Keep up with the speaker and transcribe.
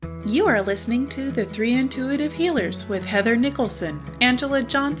You are listening to The Three Intuitive Healers with Heather Nicholson, Angela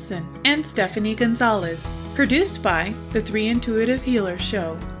Johnson, and Stephanie Gonzalez. Produced by The Three Intuitive Healers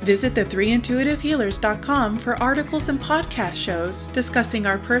Show. Visit the3intuitivehealers.com for articles and podcast shows discussing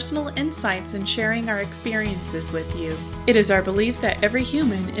our personal insights and sharing our experiences with you. It is our belief that every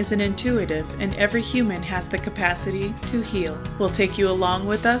human is an intuitive and every human has the capacity to heal. We'll take you along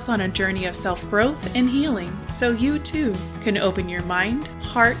with us on a journey of self-growth and healing so you too can open your mind,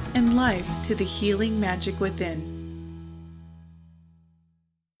 heart, and life to the healing magic within.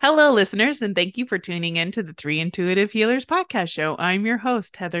 Hello, listeners, and thank you for tuning in to the Three Intuitive Healers podcast show. I'm your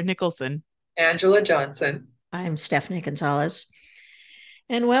host, Heather Nicholson. Angela Johnson. I'm Stephanie Gonzalez.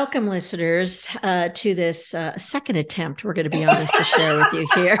 And welcome, listeners, to this second attempt, we're going to be honest, to share with you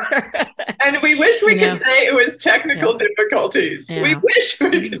here. And we wish we could say it was technical difficulties. Yeah. We wish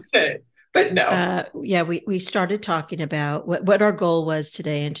we could say, but no. We started talking about what our goal was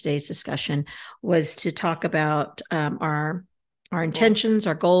today in today's discussion was to talk about our intentions,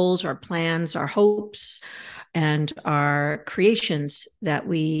 our goals, our plans, our hopes, and our creations that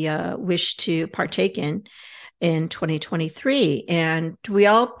we wish to partake in 2023. And we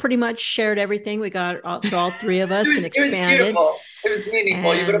all pretty much shared everything. We got to all three of us and expanded. It was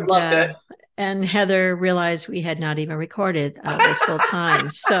meaningful. You would have loved it. And Heather realized we had not even recorded this whole time.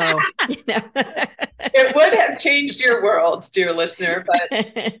 So, it would have changed your world, dear listener,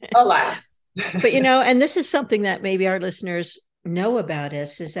 but alas. But, and this is something that maybe our listeners know about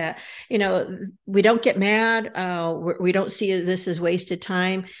us is that, we don't get mad. We don't see this as wasted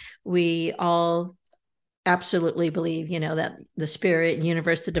time. We all absolutely believe, that the spirit,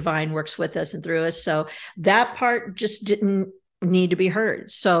 universe, the divine works with us and through us. So that part just didn't need to be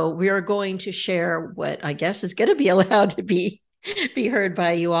heard. So we are going to share what I guess is going to be allowed to be heard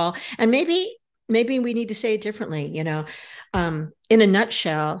by you all. And maybe we need to say it differently, in a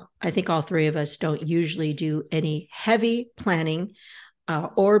nutshell. I think all three of us don't usually do any heavy planning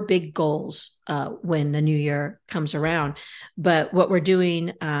or big goals when the new year comes around. But what we're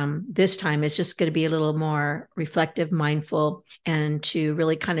doing this time is just going to be a little more reflective, mindful, and to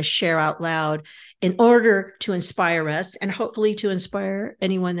really kind of share out loud in order to inspire us and hopefully to inspire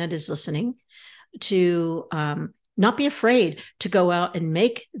anyone that is listening to not be afraid to go out and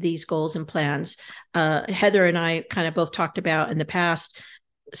make these goals and plans. Heather and I kind of both talked about in the past,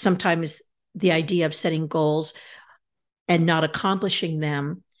 sometimes the idea of setting goals and not accomplishing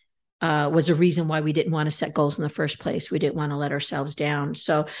them was a reason why we didn't want to set goals in the first place. We didn't want to let ourselves down.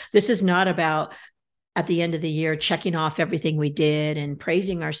 So this is not about at the end of the year checking off everything we did and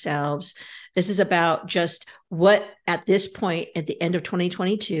praising ourselves. This is about just what at this point at the end of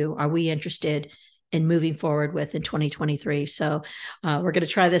 2022 are we interested in moving forward with in 2023. So we're going to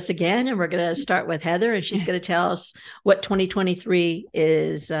try this again, and we're going to start with Heather, and she's going to tell us what 2023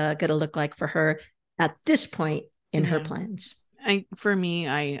 is going to look like for her at this point in her plans. For me,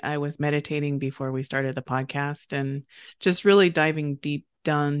 I was meditating before we started the podcast and just really diving deep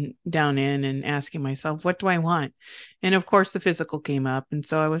down in and asking myself, what do I want? And of course the physical came up. And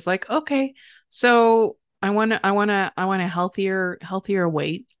so I was like, okay, so I want a healthier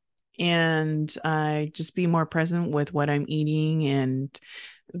weight, and I just be more present with what I'm eating and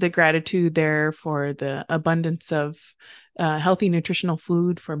the gratitude there for the abundance of healthy nutritional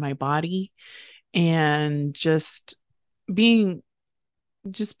food for my body, and just being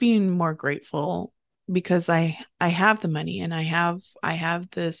more grateful because I have the money and I have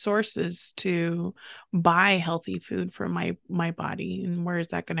the sources to buy healthy food for my body. And where is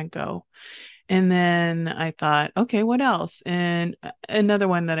that going to go? And then I thought, okay, what else? And another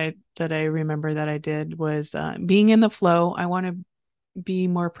one that I remember that I did was being in the flow. I want to be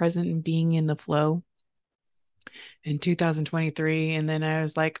more present in being in the flow in 2023. And then I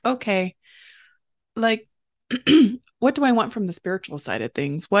was like, okay, like, what do I want from the spiritual side of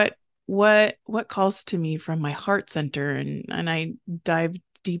things? What calls to me from my heart center? And I dived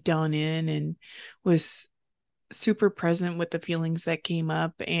deep down in and was super present with the feelings that came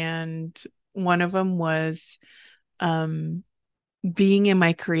up. And one of them was being in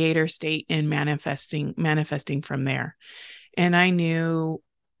my creator state and manifesting from there. And I knew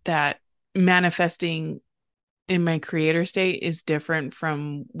that manifesting in my creator state is different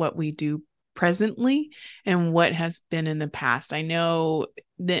from what we do presently and what has been in the past. I know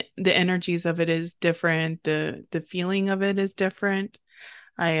that the energies of it is different. The feeling of it is different.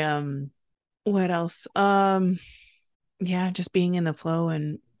 What else? Just being in the flow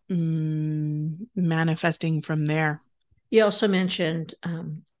and manifesting from there. You also mentioned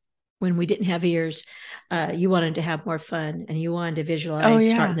when we didn't have ears, you wanted to have more fun and you wanted to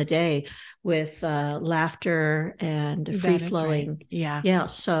visualize starting the day with laughter and free flowing. Right. Yeah. Yeah.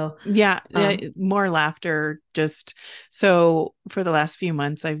 So more laughter. Just so for the last few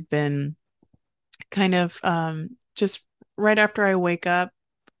months, I've been kind of just right after I wake up,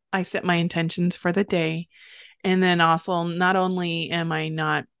 I set my intentions for the day. And then also, not only am I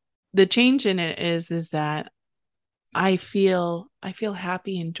not, the change in it is that I feel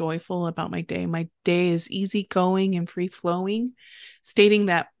happy and joyful about my day. My day is easygoing and free flowing, stating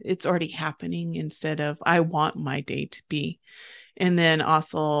that it's already happening instead of I want my day to be. And then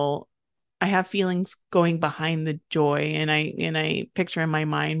also I have feelings going behind the joy, and I picture in my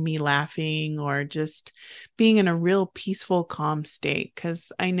mind me laughing or just being in a real peaceful, calm state.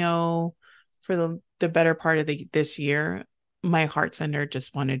 Because I know for the better part of this year, my heart center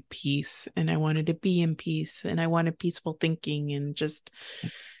just wanted peace, and I wanted to be in peace, and I wanted peaceful thinking, and just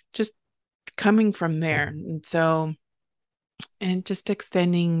coming from there. And so, and just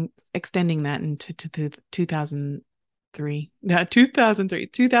extending that into 2023.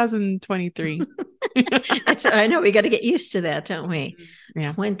 I know we got to get used to that, don't we?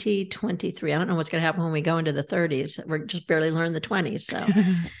 Yeah. 2023. I don't know what's going to happen when we go into the 30s. We're just barely learned the 20s. So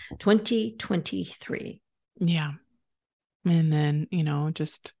 2023. Yeah. And then,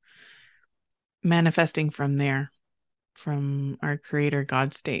 just manifesting from there, from our creator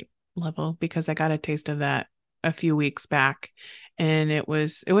God state level, because I got a taste of that a few weeks back, and it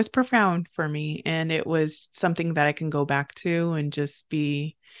was profound for me, and it was something that I can go back to and just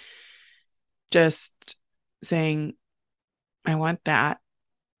saying, I want that.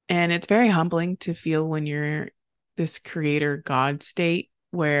 And it's very humbling to feel when you're this creator God state,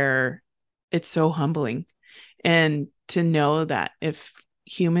 where it's so humbling. And to know that if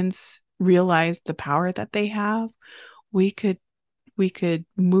humans realize the power that they have, we could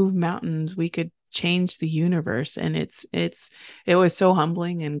move mountains, we could change the universe. And it was so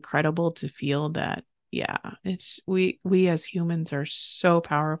humbling and incredible to feel that, we as humans are so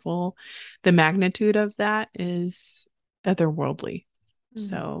powerful. The magnitude of that is otherworldly.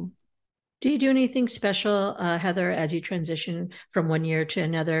 So do you do anything special, Heather, as you transition from one year to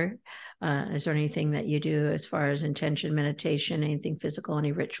another? Is there anything that you do as far as intention, meditation, anything physical,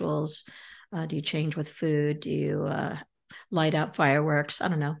 any rituals? Do you change with food? Do you light out fireworks? I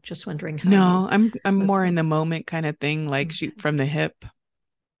don't know. Just wondering how. No, I'm more in the moment kind of thing, like shoot from the hip.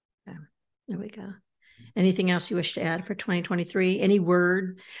 Yeah. There we go. Anything else you wish to add for 2023? Any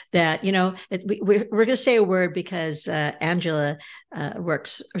word that, we're going to say a word because Angela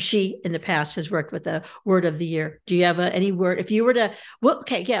works, or she in the past has worked with a word of the year. Do you have any word? If you were to,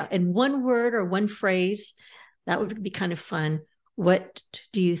 in one word or one phrase, that would be kind of fun. What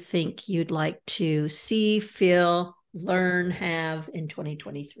do you think you'd like to see, feel, learn, have in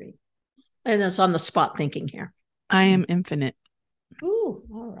 2023? And that's on the spot thinking here. I am infinite. Ooh,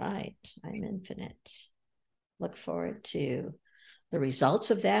 all right. I'm infinite. Look forward to the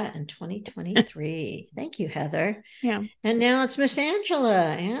results of that in 2023. Thank you, Heather. Yeah. And now it's Miss Angela.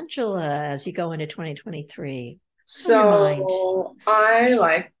 Angela, as you go into 2023. So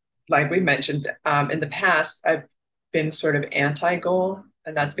I like we mentioned in the past, I've been sort of anti-goal.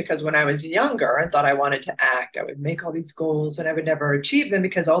 And that's because when I was younger and thought I wanted to act, I would make all these goals and I would never achieve them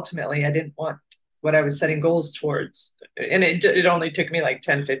because ultimately I didn't want what I was setting goals towards. And it only took me like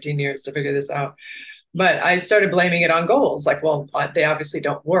 10, 15 years to figure this out. But I started blaming it on goals. Like, well, they obviously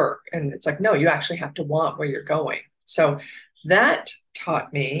don't work. And it's like, no, you actually have to want where you're going. So that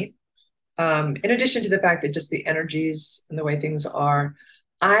taught me, in addition to the fact that just the energies and the way things are,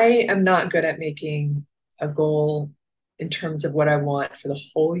 I am not good at making a goal in terms of what I want for the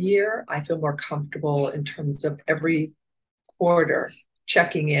whole year. I feel more comfortable in terms of every quarter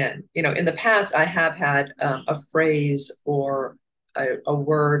checking in. In the past, I have had a phrase or a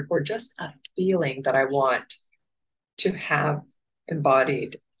word or just a feeling that I want to have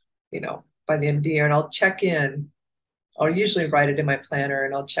embodied, by the end of the year. And I'll check in. I'll usually write it in my planner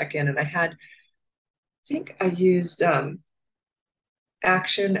and I'll check in. And I think I used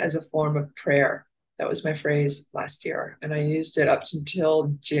action as a form of prayer. That was my phrase last year. And I used it up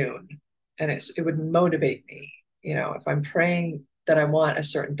until June. And it would motivate me. If I'm praying that I want a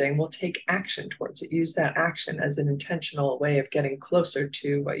certain thing, we'll take action towards it. Use that action as an intentional way of getting closer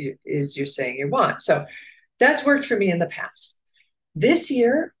to what you're saying you want. So that's worked for me in the past. This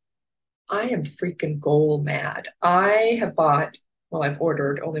year, I am freaking goal mad. I have I've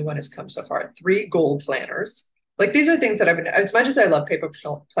ordered, only one has come so far, 3 goal planners. Like these are things that as much as I love paper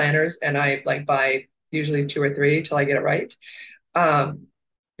planners and I buy usually 2 or 3 till I get it right. They're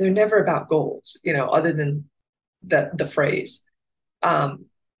never about goals, other than the phrase.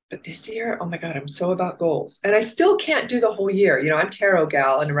 But this year, oh my God, I'm so about goals. And I still can't do the whole year. You know, I'm tarot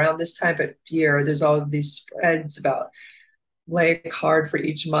gal, and around this time of year, there's all of these spreads about lay a card for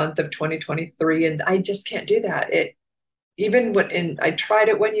each month of 2023. And I just can't do that. It even when I tried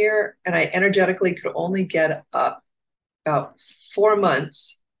it one year and I energetically could only get up about 4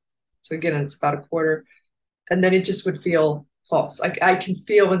 months. So again, it's about a quarter. And then it just would feel false. I can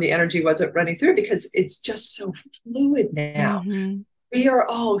feel when the energy wasn't running through because it's just so fluid now. Mm-hmm. We are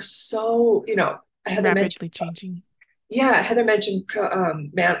all so, you know, Heather Rapidly mentioned, changing. yeah, Heather mentioned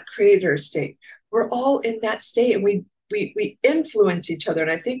man creator state. We're all in that state, and we influence each other. And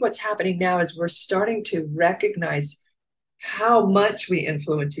I think what's happening now is we're starting to recognize how much we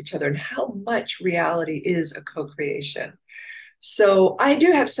influence each other and how much reality is a co-creation. So I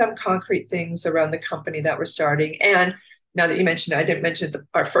do have some concrete things around the company that we're starting. And now that you mentioned it, I didn't mention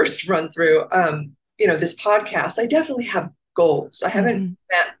our first run through, you know, this podcast. I definitely have goals. I haven't,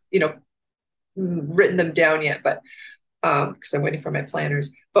 you know, written them down yet, but because I'm waiting for my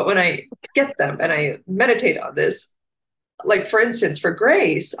planners. But when I get them and I meditate on this, like for instance, for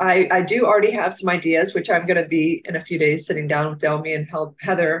Grace, I do already have some ideas, which I'm going to be in a few days sitting down with Delmy and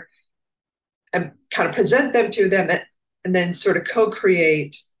Heather and kind of present them to them and then sort of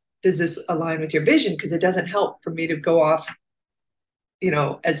co-create. Does this align with your vision? Because it doesn't help for me to go off, you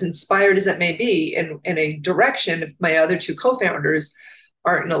know, as inspired as it may be in a direction if my other two co-founders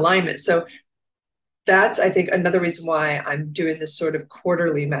aren't in alignment. So that's, I think, another reason why I'm doing this sort of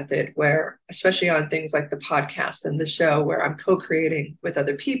quarterly method where, especially on things like the podcast and the show where I'm co-creating with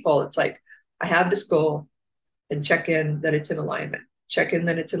other people, it's like, I have this goal and check in that it's in alignment, check in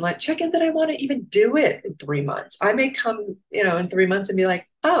that it's in line, check in that I want to even do it in 3 months. I may come, you know, in 3 months and be like,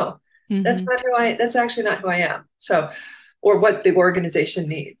 oh, that's actually not who I am. So, or what the organization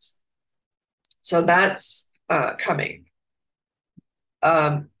needs. So that's coming.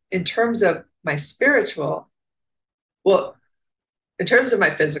 In terms of my spiritual, well, in terms of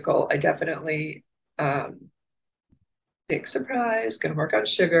my physical, I definitely, big surprise, gonna work on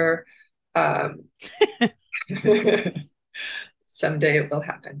sugar. Someday it will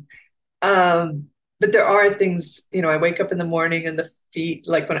happen. But there are things, you know, I wake up in the morning and the feet,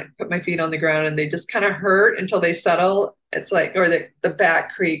 like when I put my feet on the ground and they just kind of hurt until they settle. It's like, or the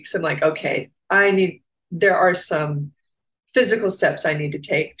back creaks. I'm like, okay, there are some physical steps I need to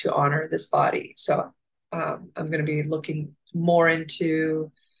take to honor this body. So I'm going to be looking more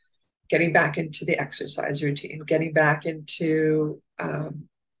into getting back into the exercise routine, getting back into,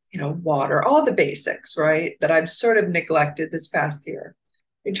 you know, water, all the basics, right? That I've sort of neglected this past year.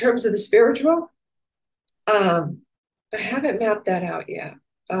 In terms of the spiritual, I haven't mapped that out yet.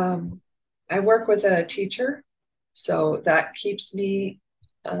 I work with a teacher, so that keeps me,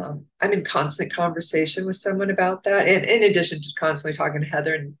 I'm in constant conversation with someone about that. And in addition to constantly talking to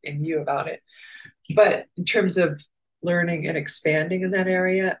Heather and you about it. But in terms of learning and expanding in that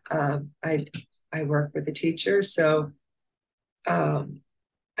area, I work with a teacher. So I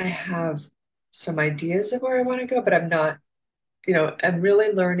have some ideas of where I want to go, but I'm not, you know, I'm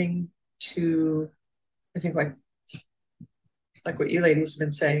really learning to, I think like what you ladies have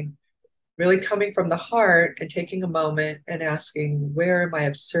been saying, really coming from the heart and taking a moment and asking, where am I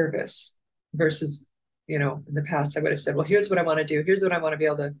of service? Versus, you know, in the past, I would have said, well, here's what I want to do. Here's what I want to be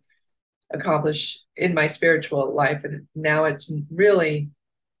able to accomplish in my spiritual life. And now it's really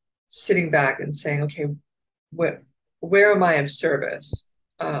sitting back and saying, okay, where am I of service?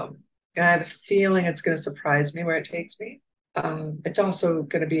 And I have a feeling it's going to surprise me where it takes me. It's also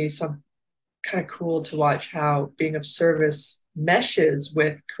going to be some kind of cool to watch how being of service meshes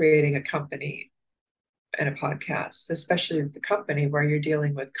with creating a company and a podcast, especially the company where you're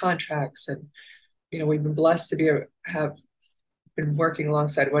dealing with contracts. And, you know, we've been blessed to have been working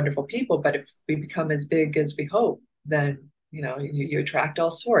alongside wonderful people, but if we become as big as we hope, then, you know, you attract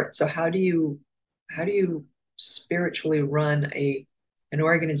all sorts. So how do you spiritually run an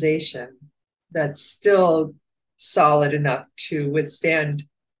organization that's still solid enough to withstand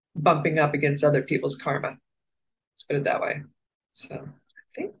bumping up against other people's karma? Let's put it that way. So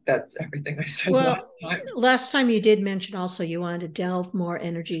I think that's everything I said last time you did mention also you wanted to delve more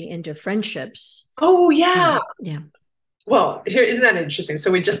energy into friendships. Oh, yeah. Yeah. Well, isn't that interesting?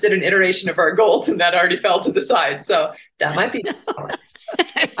 So we just did an iteration of our goals and that already fell to the side. So that might be.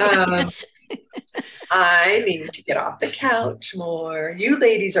 I need to get off the couch more. You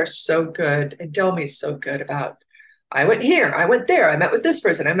ladies are so good. And Delmy's so good about, I went here, I went there, I met with this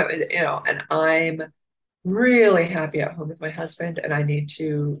person, I met with, you know, and I'm really happy at home with my husband. And I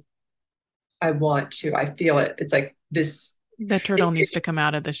feel it. It's like this. The turtle needs to come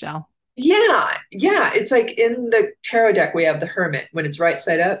out of the shell. Yeah. It's like in the tarot deck, we have the Hermit. When it's right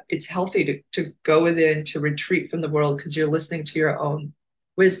side up, it's healthy to go within, to retreat from the world because you're listening to your own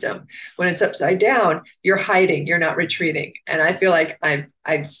wisdom. When it's upside down, you're hiding, you're not retreating. And I feel like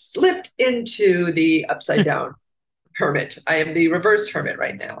I've slipped into the upside down Hermit. I am the reversed Hermit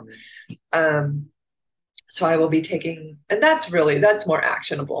right now. So I will be taking, and that's more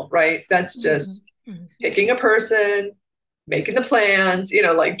actionable, right? That's just picking a person, making the plans,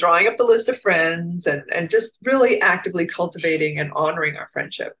 like drawing up the list of friends and just really actively cultivating and honoring our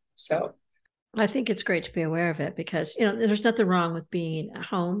friendship. So I think it's great to be aware of it because, there's nothing wrong with being at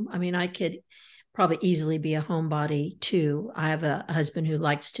home. I mean, I could probably easily be a homebody too. I have a husband who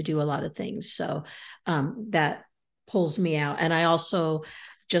likes to do a lot of things. So that pulls me out. And I also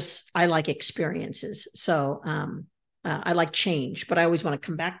I like experiences. So I like change, but I always want to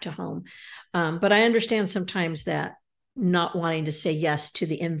come back to home. But I understand sometimes that not wanting to say yes to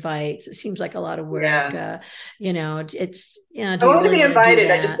the invites. It seems like a lot of work. yeah. It's, do I you want to really be want to do invited.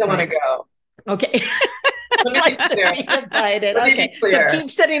 that? I just don't want to go. Okay. Let me be clear. Be invited. Let me Okay. be clear. So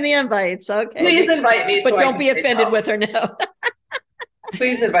keep sending the invites. Okay. Please invite me. But So don't be offended no. with her no.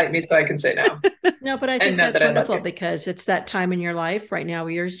 Please invite me so I can say no. No, but I think that's wonderful because it's that time in your life right now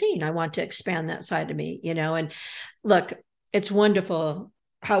where you're seeing, I want to expand that side of me, and look, it's wonderful.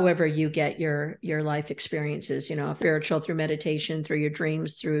 However you get your life experiences, spiritual, through meditation, through your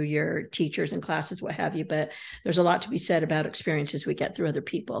dreams, through your teachers and classes, what have you. But there's a lot to be said about experiences we get through other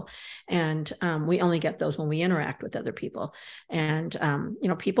people. And we only get those when we interact with other people. And,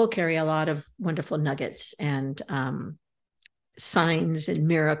 people carry a lot of wonderful nuggets and signs and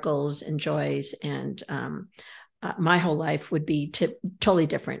miracles and joys. And my whole life would be totally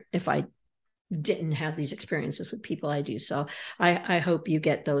different if I didn't have these experiences with people I do. So I hope you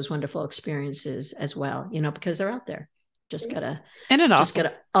get those wonderful experiences as well, because they're out there. Just gotta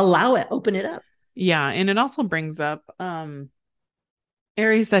allow it, open it up. Yeah. And it also brings up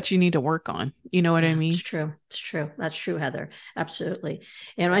areas that you need to work on. You know what I mean? It's true. That's true, Heather. Absolutely.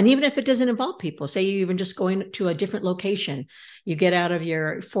 And even if it doesn't involve people, say you even just going to a different location, you get out of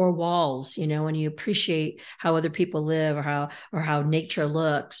your four walls, and you appreciate how other people live or how nature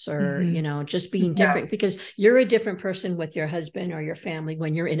looks or, just being different because you're a different person with your husband or your family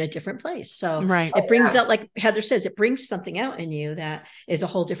when you're in a different place. So it brings out, like Heather says, it brings something out in you that is a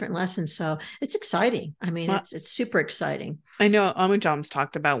whole different lesson. So it's exciting. I mean, it's super exciting. I know Amujam's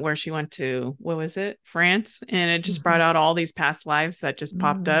talked about where she went to, what was it? France. And it just brought out all these past lives that just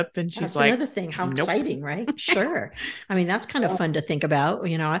popped up. And she's like, another thing, how exciting, right? Sure. I mean, that's kind of fun to think about.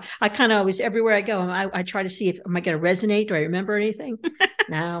 I kind of always, everywhere I go, I try to see if am I going to resonate? Do I remember anything?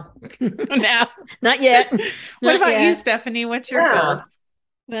 No, not yet. What about you, Stephanie? What's your goals?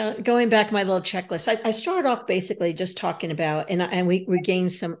 Well, going back my little checklist, I started off basically just talking about, and we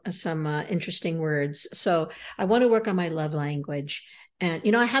gained some interesting words. So I want to work on my love language. And,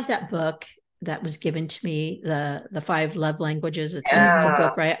 I have that book that was given to me, the 5 love languages. It's a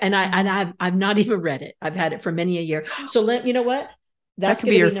book, right? And I've not even read it. I've had it for many a year. So you know what? That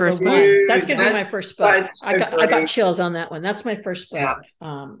could be your first book. That's going to be my first book. I got chills on that one. That's my first book,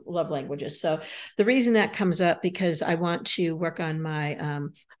 love languages. So the reason that comes up because I want to work on my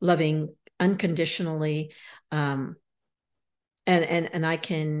loving unconditionally, and I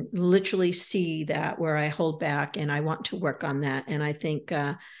can literally see that where I hold back, and I want to work on that. And I think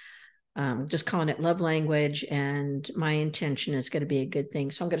just calling it love language and my intention is going to be a good thing.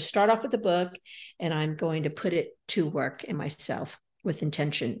 So I'm going to start off with the book, and I'm going to put it to work in myself with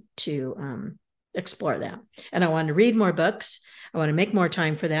intention to explore that. And I want to read more books. I want to make more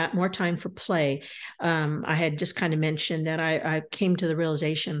time for that, more time for play. I had just kind of mentioned that I came to the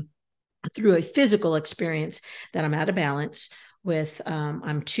realization through a physical experience that I'm out of balance with,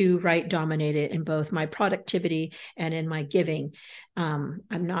 I'm too right dominated in both my productivity and in my giving. I'm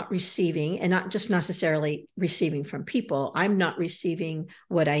not receiving, and not just necessarily receiving from people. I'm not receiving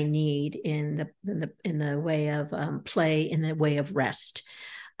what I need in the way of play, in the way of rest.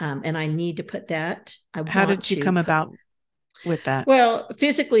 And I need to put that. How did you come about with that? Well,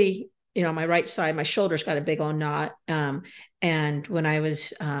 physically, my right side, my shoulder's got a big old knot. And when I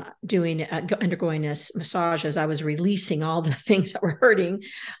was undergoing this massages, I was releasing all the things that were hurting.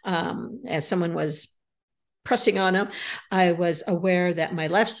 As someone was pressing on them, I was aware that my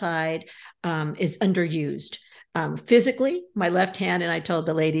left side is underused. Physically, my left hand, and I told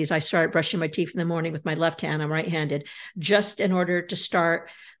the ladies, I started brushing my teeth in the morning with my left hand. I'm right-handed, just in order to start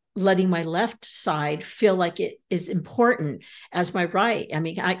letting my left side feel like it is important as my right. I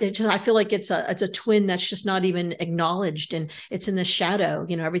mean, I feel like it's a twin that's just not even acknowledged, and it's in the shadow.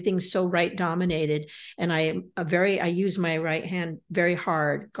 Everything's so right dominated, and I use my right hand very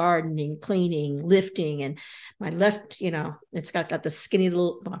hard, gardening, cleaning, lifting, and my left, it's got the skinny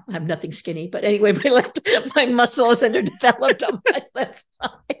little. Well, I have nothing skinny, but anyway, my muscle is underdeveloped on my left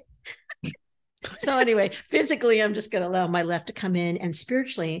side. So anyway, physically, I'm just going to allow my left to come in, and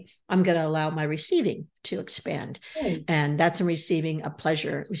spiritually, I'm going to allow my receiving to expand. Nice. And that's in receiving a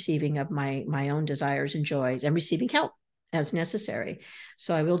pleasure, receiving of my own desires and joys, and receiving help as necessary.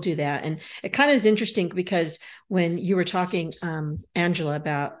 So I will do that. And it kind of is interesting because when you were talking, Angela,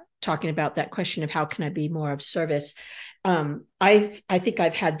 about talking about that question of how can I be more of service, I think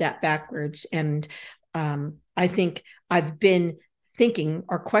I've had that backwards. And I think I've been thinking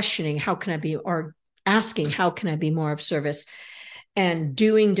or questioning, how can I be, or asking, how can I be more of service, and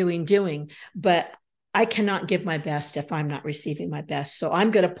doing, but I cannot give my best if I'm not receiving my best. So I'm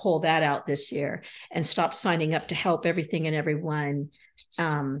going to pull that out this year and stop signing up to help everything and everyone,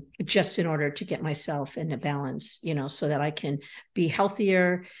 just in order to get myself in a balance, so that I can be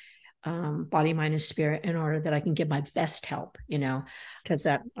healthier, body, mind, and spirit, in order that I can give my best help, because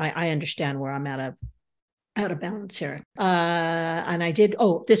that I understand where I'm out of balance here. And I did,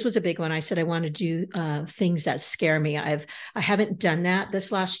 this was a big one. I said I want to do things that scare me. I haven't done that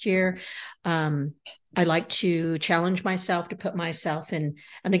this last year. I like to challenge myself, to put myself in,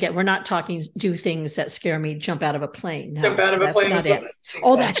 and again, we're not talking do things that scare me, jump out of a plane. No, that's not it.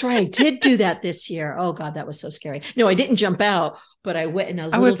 Oh, that's right. I did do that this year. Oh God, that was so scary. No, I didn't jump out, but I went in a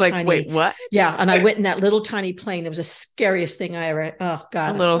little tiny, wait, what? Yeah. And I went in that little tiny plane. It was the scariest thing I ever, oh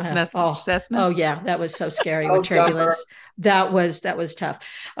God. A little Cessna. Oh yeah. That was so scary with turbulence. That was tough.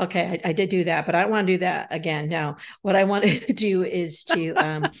 Okay. I did do that, but I don't want to do that again. No, what I want to do is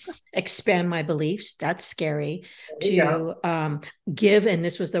to expand my beliefs. That's scary. To give, and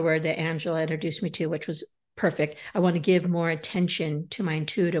this was the word that Angela introduced me to, which was perfect. I want to give more attention to my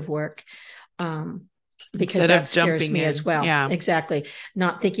intuitive work, because that scares me as well. Yeah, exactly.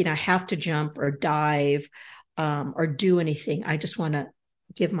 Not thinking I have to jump or dive or do anything. I just want to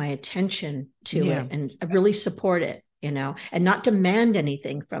give my attention to it and really support it, and not demand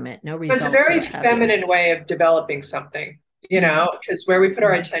anything from it. No results. It's a very feminine way of developing something, because where we put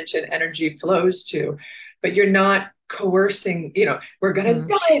our attention, energy flows to, but you're not coercing, we're going to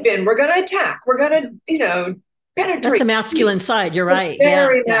dive in, we're going to attack, we're going to, penetrate. That's a masculine side. You're right.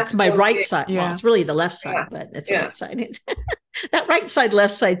 It's my right side. Yeah. Well, it's really the left side, but it's a right side. That right side,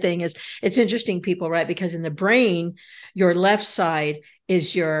 left side thing it's interesting, people, right? Because in the brain, your left side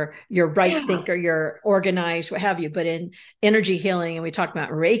is your right thinker, your organized, what have you. But in energy healing, and we talk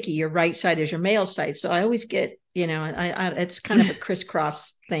about Reiki, your right side is your male side. So I always get, it's kind of a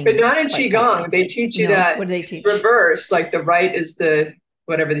crisscross thing. But not in Qigong. They teach you that. What do they teach? Reverse, like the right is the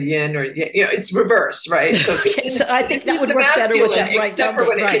whatever the yin, or it's reverse, right? So, so I think that would work better with that right. Except for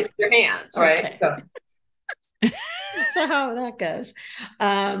when it hits your hands, right? Okay. So how that goes.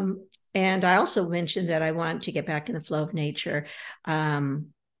 And I also mentioned that I want to get back in the flow of nature.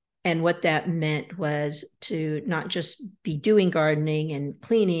 And what that meant was to not just be doing gardening and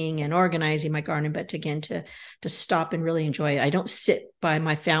cleaning and organizing my garden, but to stop and really enjoy it. I don't sit by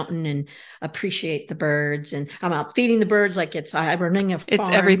my fountain and appreciate the birds, and I'm out feeding the birds like I'm running a farm.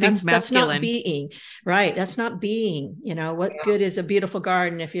 It's everything's masculine. That's not being, right? That's not being, what good is a beautiful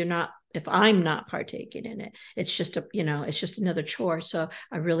garden if I'm not partaking in it? It's just it's just another chore. So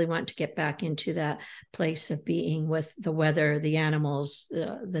I really want to get back into that place of being with the weather, the animals,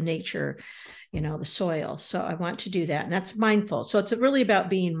 the nature, the soil. So I want to do that. And that's mindful. So it's really about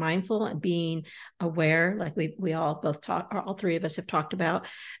being mindful and being aware, like we all both talk, or all three of us have talked about.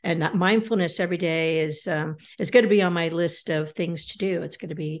 And that mindfulness every day is going to be on my list of things to do. It's going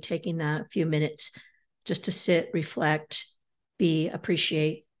to be taking that few minutes just to sit, reflect,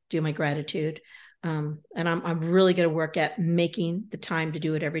 appreciate, do my gratitude. And I'm really going to work at making the time to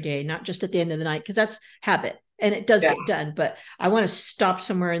do it every day, not just at the end of the night, because that's habit and it does get done. But I want to stop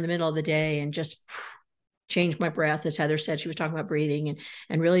somewhere in the middle of the day and just change my breath. As Heather said, she was talking about breathing,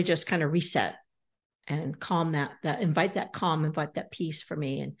 and really just kind of reset and calm that invite that calm, invite that peace for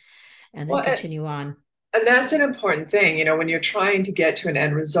me, and then continue on. And that's an important thing, when you're trying to get to an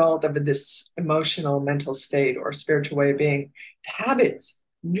end result of this emotional, mental state or spiritual way of being. Habits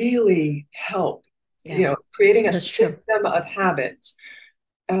really help, creating a system of habits.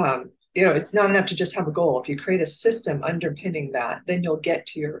 It's not enough to just have a goal. If you create a system underpinning that, then you'll get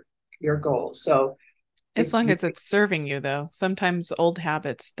to your goal. So as long as it's serving you, though, sometimes old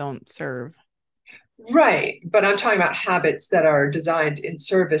habits don't serve. Right. But I'm talking about habits that are designed in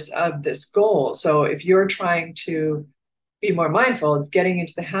service of this goal. So if you're trying to be more mindful, getting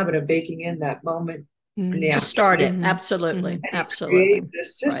into the habit of baking in that moment in the To start it. afternoon, Absolutely. and you Absolutely. create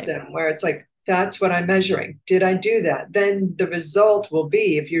this Right. system where it's like, that's what I'm measuring. Did I do that? Then the result will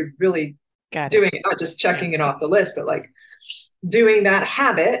be, if you're really Got doing it. it, not just checking it off the list, but like doing that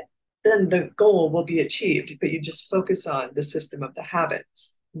habit, then the goal will be achieved. But you just focus on the system of the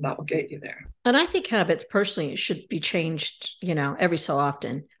habits, and that will get you there. And I think habits personally should be changed, every so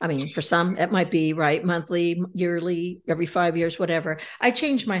often. I mean, for some, it might be right monthly, yearly, every 5 years, whatever. I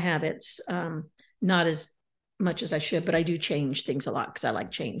change my habits, not as much as I should, but I do change things a lot because I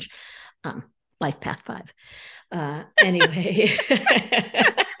like change. Life Path 5. Anyway,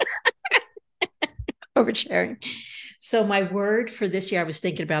 oversharing. So my word for this year, I was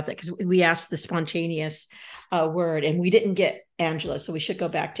thinking about that because we asked the spontaneous word and we didn't get Angela. So we should go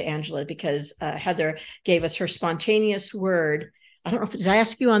back to Angela because Heather gave us her spontaneous word. I don't know if, did I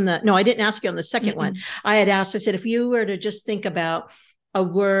ask you on no, I didn't ask you on the second one. I had asked, I said, if you were to just think about a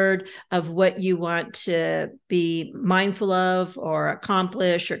word of what you want to be mindful of or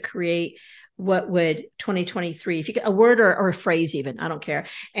accomplish or create, what would 2023, if you get a word or a phrase even, I don't care.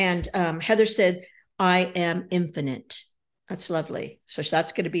 And Heather said, I am infinite. That's lovely. So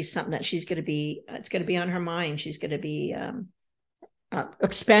that's going to be something that she's going to be, it's going to be on her mind. She's going to be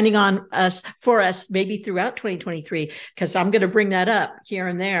expanding on us for us maybe throughout 2023, because I'm going to bring that up here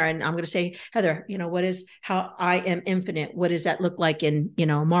and there. And I'm going to say, Heather, what is how I am infinite? What does that look like in,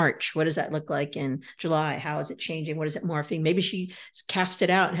 March? What does that look like in July? How is it changing? What is it morphing? Maybe she cast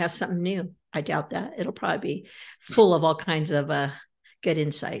it out and has something new. I doubt that. It'll probably be full of all kinds of good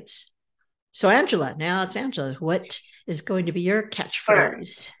insights. So Angela, now it's Angela. What is going to be your catchphrase? Right.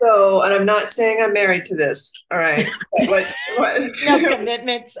 So, and I'm not saying I'm married to this. All right. What? No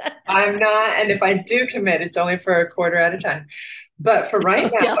commitments. I'm not. And if I do commit, it's only for a quarter at a time. But for right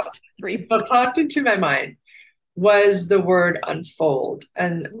now, what popped into my mind was the word unfold.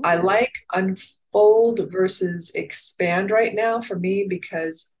 And I like unfold versus expand right now for me,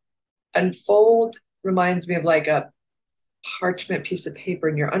 because unfold reminds me of like a parchment piece of paper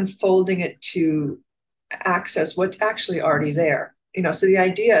and you're unfolding it to access what's actually already there. So the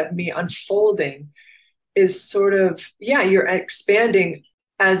idea of me unfolding is sort of, yeah, you're expanding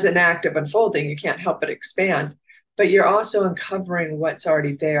as an act of unfolding. You can't help but expand, but you're also uncovering what's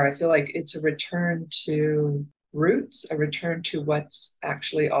already there. I feel like it's a return to roots, a return to what's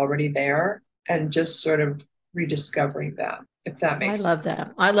actually already there, and just sort of rediscovering that, if that makes sense. I love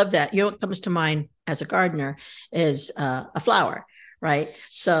that. I love that. What comes to mind as a gardener is a flower, right?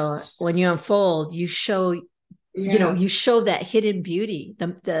 So when you unfold, you show, you show that hidden beauty,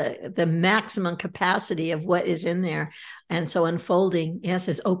 the maximum capacity of what is in there. And so unfolding, yes,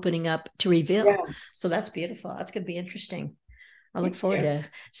 is opening up to reveal. Yeah. So that's beautiful. That's going to be interesting. I look forward to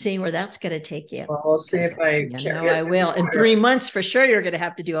seeing where that's going to take you. Well, we'll see if I can. I will. In 3 months, for sure, you're going to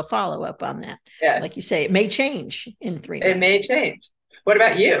have to do a follow-up on that. Yes. Like you say, it may change in 3 months. It may change. What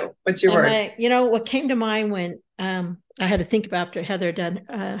about you? What's your word? What came to mind when I had to think about after Heather done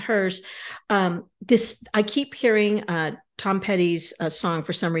hers. I keep hearing Tom Petty's song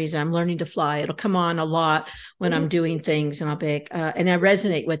for some reason. I'm learning to fly. It'll come on a lot when I'm doing things, and I'll be and I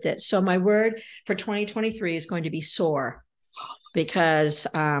resonate with it. So my word for 2023 is going to be soar, because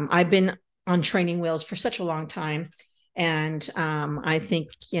I've been on training wheels for such a long time. And I think,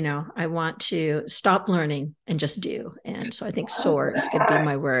 I want to stop learning and just do. And so I think soar is going to be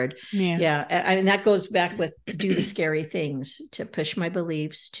my word. Yeah. And that goes back with to do the scary things, to push my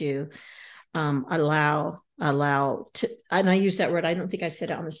beliefs, to allow to, and I use that word. I don't think I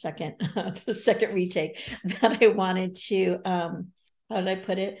said it on the second retake, that I wanted to, how did I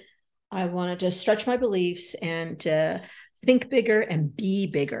put it? I wanted to stretch my beliefs and think bigger and be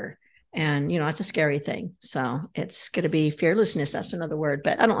bigger. And, that's a scary thing. So it's going to be fearlessness. That's another word,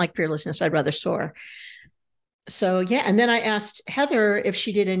 but I don't like fearlessness. I'd rather soar. So, yeah. And then I asked Heather if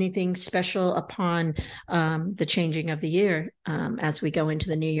she did anything special upon the changing of the year as we go into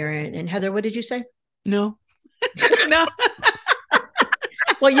the new year. And Heather, what did you say? No. No.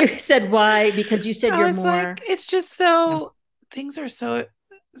 Well, you said why? Because you said you're more. Like, it's just so, things are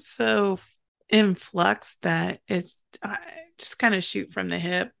so in flux that it's just kind of shoot from the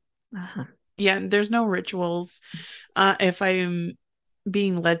hip. Uh-huh. Yeah, there's no rituals. If I'm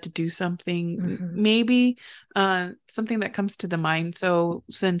being led to do something, maybe something that comes to the mind. So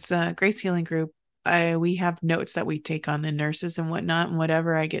since Grace Healing Group, we have notes that we take on the nurses and whatnot, and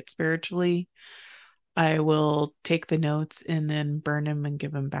whatever I get spiritually, I will take the notes and then burn them and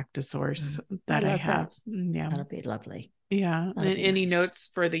give them back to source that I have. Yeah, that'll be lovely. Yeah. That'll And be any nice. notes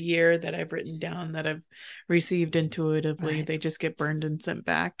for the year that I've written down that I've received intuitively, Right. they just get burned and sent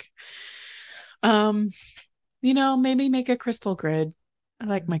back. Um, maybe make a crystal grid. I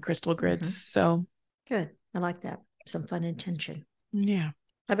like my crystal grids. Mhm. So Good. I like that. Some fun intention. yeah.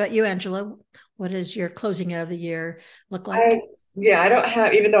 How about you, Angela? What does your closing out of the year look like? I don't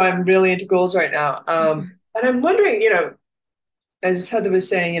have, even though I'm really into goals right now. Mhm. And I'm wondering, as Heather was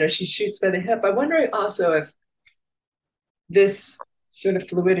saying, she shoots by the hip. I'm wondering also if this sort of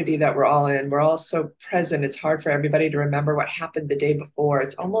fluidity that we're all in, we're all so present. It's hard for everybody to remember what happened the day before.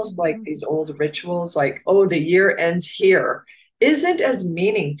 It's almost like Mhm. these old rituals, like, oh, the year ends here, isn't as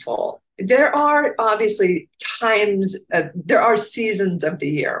meaningful. There are obviously there are seasons of the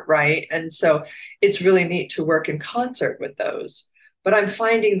year, right? And so it's really neat to work in concert with those. But I'm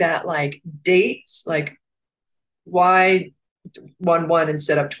finding that like dates, like why 1/1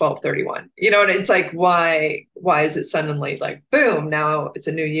 instead of 12/31? And it's like, why is it suddenly like boom, now it's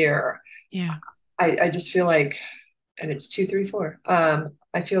a new year? Yeah. I just feel like, and it's 2 3 4.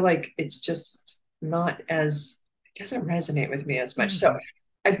 I feel like it's just not as, it doesn't resonate with me as much. So Mhm.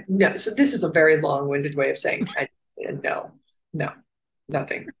 I no, so this is a very long-winded way of saying no, no,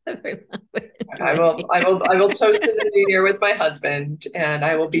 nothing. I will toast to the new year with my husband, and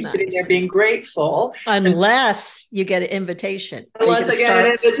I will be sitting there Nice. being grateful. And Unless you get an invitation. Are you going unless to I get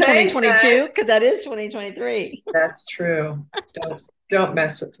an start invitation, 2022? Because that is 2023. that's true. Don't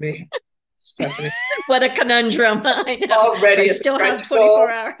mess with me, Stephanie. What a conundrum. I know. So I Already a still have stretch 24 goal.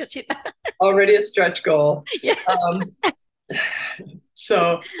 hours. Already a stretch goal. Yeah. Um,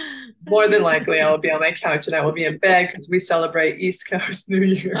 so more than likely, I will be on my couch and I will be in bed because we celebrate East Coast New Oh,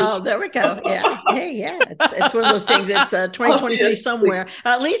 Year's. there we go. Yeah. Hey, yeah. It's one of those things. It's I'll be 2023 asleep. somewhere.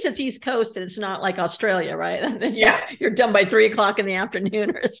 At least it's East Coast and it's not like Australia, right? And then Yeah, you're done by 3 o'clock in the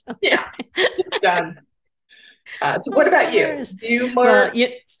afternoon or something. yeah, done. So Oh, what that's about you? hilarious. Do you Well,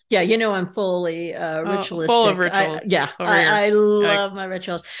 more? I'm fully Full of ritualistic. rituals over here. I Like, love my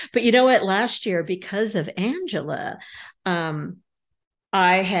rituals. But you know what? Last year, because of Angela, um,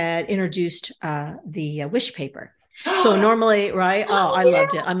 I had introduced the wish paper. So normally, right? Oh, Oh I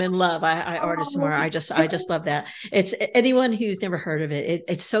loved it. yeah. I'm in love. I ordered some more. Oh, I just love that. It's anyone who's never heard of it.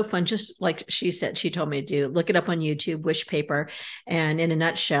 It's so fun. Just like she told me to do. Look it up on YouTube. Wish paper, and in a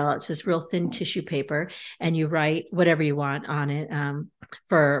nutshell, it's this real thin tissue paper, and you write whatever you want on it.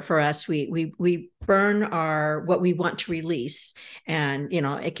 For us, we burn our what we want to release, and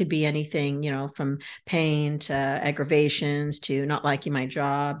it could be anything. From pain to aggravations to not liking my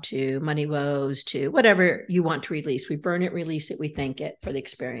job to money woes to whatever you want to release. We burn it, release it, we thank it for the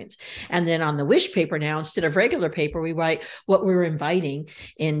experience. And then on the wish paper now, instead of regular paper, we write what we're inviting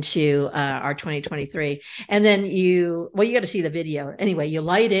into our 2023. And then you got to see the video. Anyway, you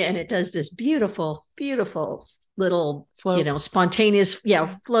light it and it does this beautiful, beautiful little, float. spontaneous,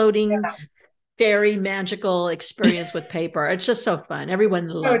 floating fairy magical experience with paper. It's just so fun. Everyone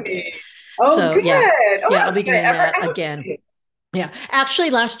so loved it. neat. Oh, So good. Oh, I'll be have I doing ever that asked again. you? Yeah, actually,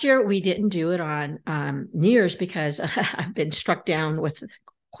 last year we didn't do it on New Year's because I've been struck down with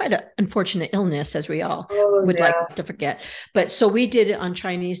quite an unfortunate illness, as we all Oh would like yeah. to forget. But so we did it on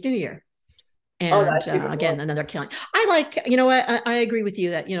Chinese New Year. Oh, And that's even more again, another fun. killing. I like, I agree with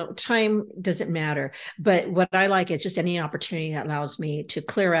you that, time doesn't matter. But what I like is just any opportunity that allows me to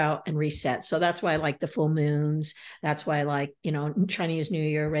clear out and reset. So that's why I like the full moons. That's why I like, Chinese New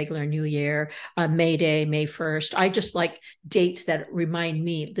Year, regular New Year, May Day, May 1st. I just like dates that remind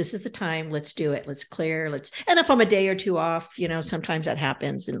me this is the time. Let's do it. Let's clear. And if I'm a day or two off, sometimes that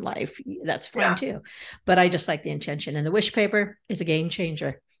happens in life. That's fine Yeah, too. But I just like the intention. And the wish paper is a game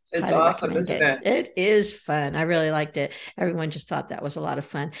changer. it's Highly awesome, recommend isn't it. it? It is fun. I really liked it. Everyone just thought that was a lot of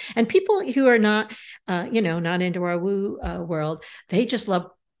fun. And people who are not, not into our woo world, they just love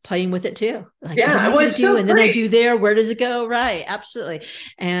playing with it too. Like, what am Yeah, I well, going to it's do? so And then I great. do there. Where does it go? Right. Absolutely.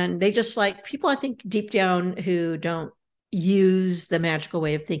 And they just like people, I think, deep down who don't use the magical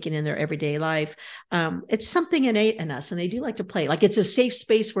way of thinking in their everyday life. It's something innate in us, and they do like to play. Like it's a safe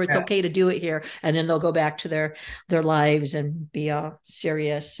space where it's Yeah. okay to do it here, and then they'll go back to their lives and be all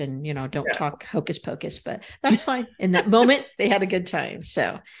serious and don't Yes. talk hocus pocus. But that's fine. In that moment, they had a good time.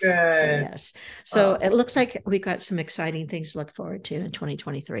 So Good. yes. So Oh, it looks like we've got some exciting things to look forward to in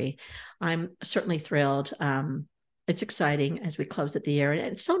 2023. I'm certainly thrilled. It's exciting as we close out the year.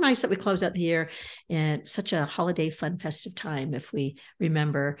 And it's so nice that we close out the year in such a holiday, fun, festive time. If we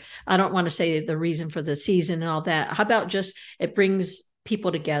remember, I don't want to say the reason for the season and all that. How about just it brings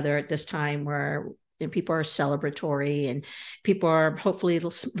people together at this time where people are celebratory and people are hopefully a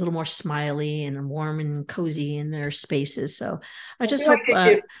little more smiley and warm and cozy in their spaces. So I I just feel like hope,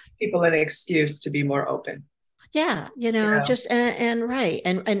 it gives people an excuse to be more open. Yeah, just and right.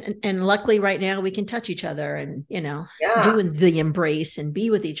 And luckily right now we can touch each other and, do the embrace and be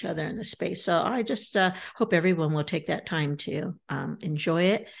with each other in the space. So I just hope everyone will take that time to enjoy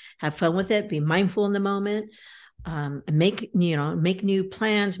it, have fun with it, be mindful in the moment, and make new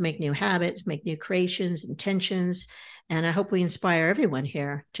plans, make new habits, make new creations, intentions. And I hope we inspire everyone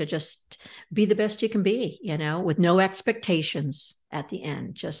here to just be the best you can be, with no expectations at the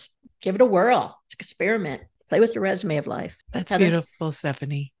end. Just give it a whirl. It's an experiment. Play with the resume of life. That's Heather? Beautiful,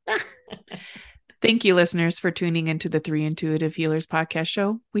 Stephanie. Thank you, listeners, for tuning into the Three Intuitive Healers podcast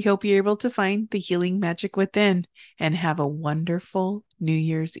show. We hope you're able to find the healing magic within and have a wonderful New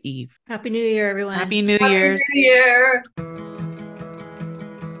Year's Eve. Happy New Year, everyone. Happy New Year's. New Year.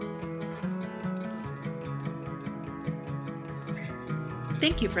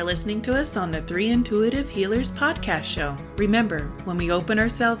 Thank you for listening to us on the Three Intuitive Healers podcast show. Remember, when we open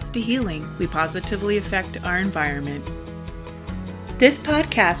ourselves to healing, we positively affect our environment. This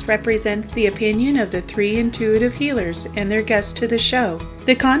podcast represents the opinion of the Three Intuitive Healers and their guests to the show.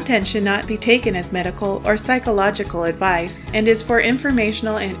 The content should not be taken as medical or psychological advice and is for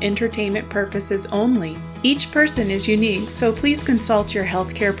informational and entertainment purposes only. Each person is unique, so please consult your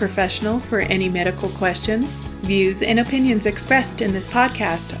healthcare professional for any medical questions. Views and opinions expressed in this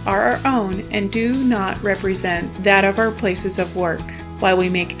podcast are our own and do not represent that of our places of work. While we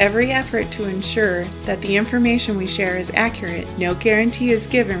make every effort to ensure that the information we share is accurate, no guarantee is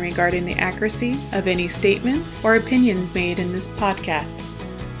given regarding the accuracy of any statements or opinions made in this podcast.